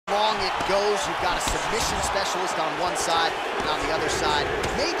goes, you've got a submission specialist on one side, and on the other side,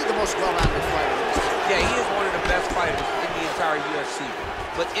 maybe the most well-rounded fighter in this team. Yeah, he is one of the best fighters in the entire UFC.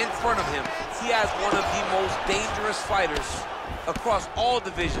 But in front of him, he has one of the most dangerous fighters across all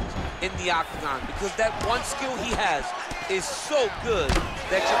divisions in the octagon, because that one skill he has is so good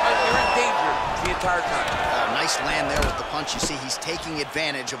that you're in danger the entire time. Nice land there with the punch. You see, he's taking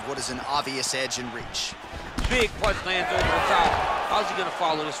advantage of what is an obvious edge in reach. Big punch lands over the top. How's he gonna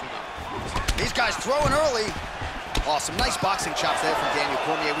follow this one up? These guys throwing early. Awesome, nice boxing chops there from Daniel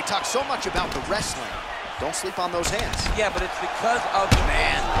Cormier. We talk so much about the wrestling. Don't sleep on those hands. Yeah, but it's because of the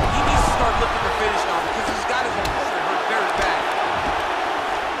man. He needs to start looking to finish now because he's got his opponent hurt very bad.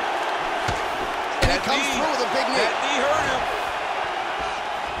 And he comes through with a big knee. That knee hurt him.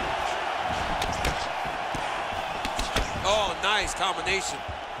 Oh, nice combination.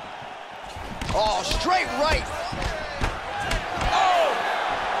 Oh, straight right. Oh!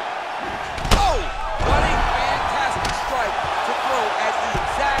 Oh! What a fantastic strike to throw at the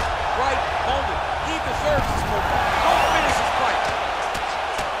exact right moment. He deserves this moment. Don't finish his fight.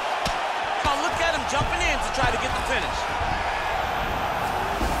 Now look at him jumping in to try to get the finish.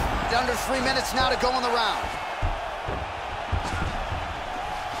 Under 3 minutes now to go in the round.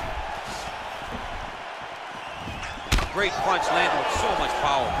 Great punch landed with so much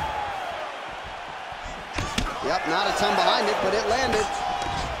power. Yep, not a ton behind it, but it landed.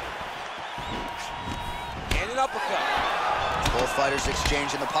 And an uppercut. Both fighters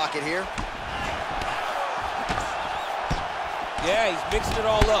exchange in the pocket here. Yeah, he's mixing it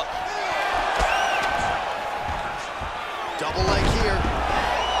all up. Double leg here.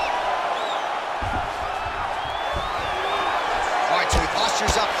 All right, so he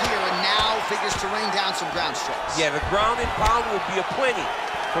postures up here and now figures to rain down some ground strikes. Yeah, the ground and pound will be aplenty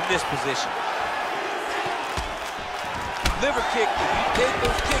from this position. Liver kick, if you take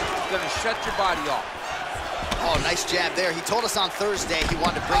those kicks, it's gonna shut your body off. Oh, nice jab there. He told us on Thursday he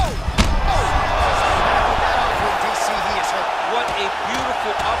wanted to bring... DC, he is hurt. What a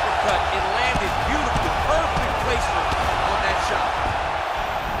beautiful uppercut. It landed beautifully. Perfect placement on that shot.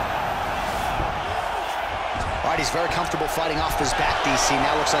 All right, he's very comfortable fighting off his back, DC.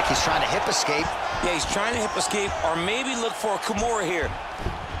 Now looks like he's trying to hip escape. Yeah, he's trying to hip escape or maybe look for a Kimura here.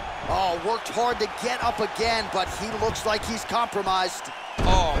 Oh, worked hard to get up again, but he looks like he's compromised.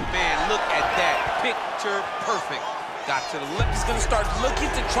 Oh, man, look at that. Picture perfect. Got to the lip. He's going to start looking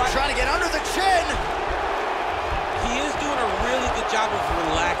to trying to get under the chin. He is doing a really good job of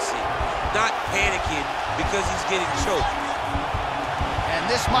relaxing, not panicking because he's getting choked. And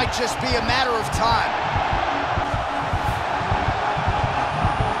this might just be a matter of time.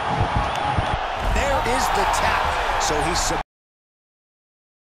 There is the tap. So he's